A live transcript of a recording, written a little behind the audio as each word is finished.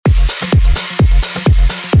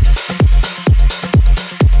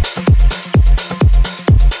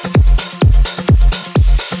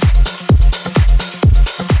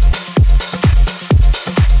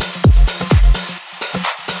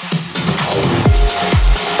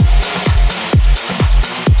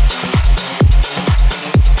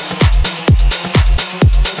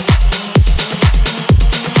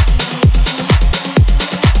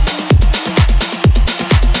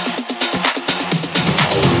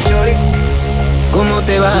¿Cómo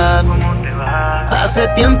te va? Hace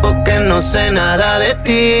tiempo que no sé nada de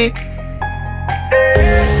ti.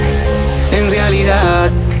 En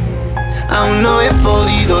realidad, aún no he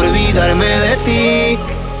podido olvidarme de ti.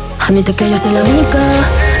 Admite que yo soy la única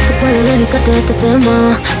que puede dedicarte de este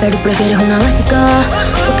tema, pero prefieres una básica,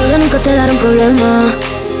 porque ya nunca te dará un problema.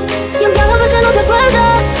 Y entiendo por qué no te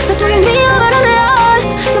acuerdas, no estoy en mí, ahora es real.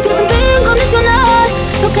 Yo pienso en ti incondicional,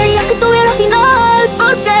 no quería que tuviera final,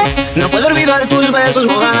 porque no puedo olvidar tus besos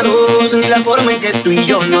mojados, ni la forma en que tú y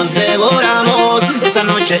yo nos devoramos esa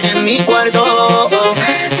noche en mi cuarto.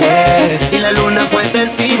 Y la luna fue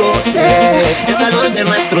testigo el calor de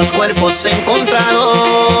nuestros cuerpos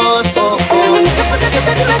encontrados. la única foto que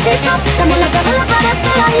te di besito, estamos la casa en la pared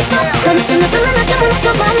pegadito. La noche no termina, que me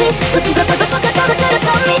gusta para mí. Tú siempre vuelves porque sabes que eres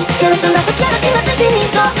para mí. Quiero tu brazo, quiero chingarte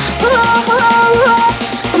infinito.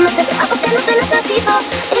 Tú me deseas porque no te necesito,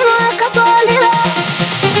 y no es casualidad.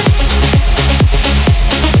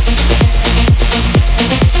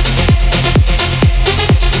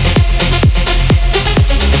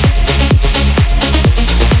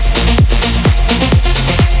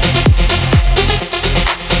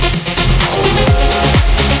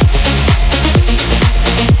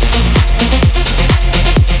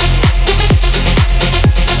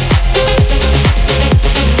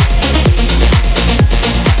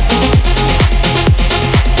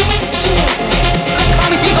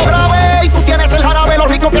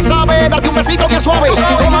 Que sabe, darte un besito bien suave.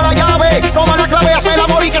 Toma la llave, toma la clave, hazme el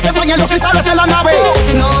amor y que se empañen los cristales en la nave.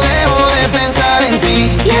 No dejo de pensar en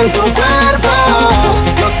ti Y en tu cuerpo,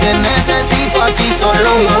 yo te necesito aquí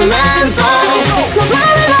solo un momento.